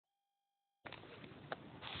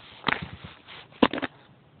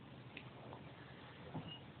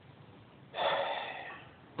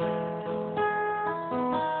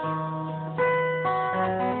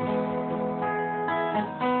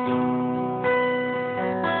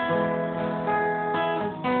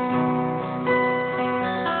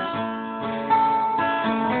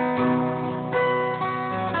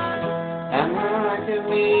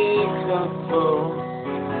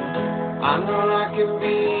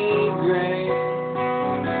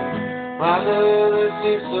My love is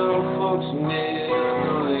just so fortunate. I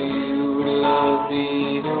know that you would love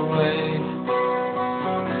me the way.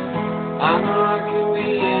 I know I can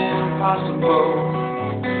be impossible.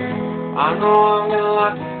 I know I'm gonna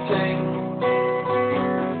like to take.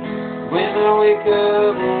 When I wake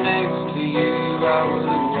up next to you, I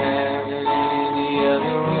wouldn't have it any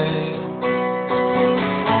other way.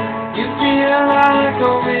 You feel like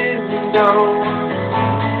a window.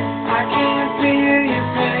 I can't feel your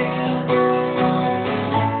pain.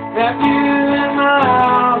 Wrap you in my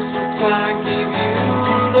arms so I give you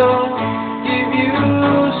love, give you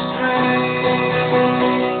strength.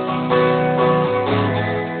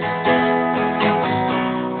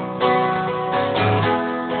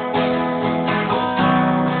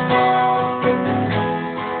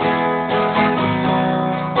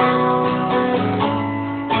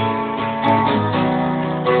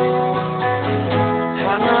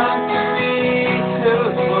 I know I can be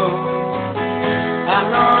beautiful. I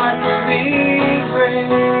know I can be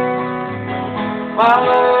great. My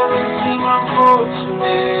love is seem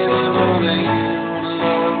unfortunate. I know that you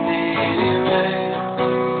love me anyway.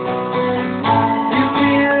 You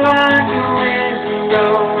feel like a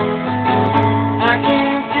window. I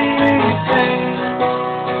can't feel your pain.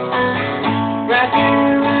 Wrap you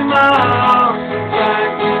in my arms so I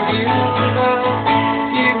give you love,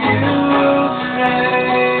 give you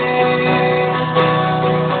strength.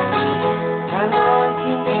 I know I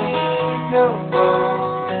can be beautiful.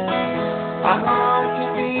 I know I can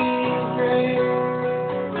be great.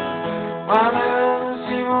 My love is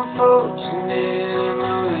even unfortunate. I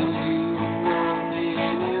know that you love me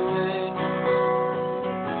anyway.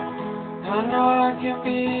 I know I can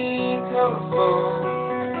be beautiful.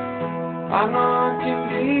 I know I can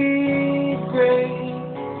be great.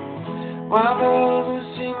 My love is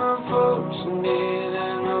even unfortunate.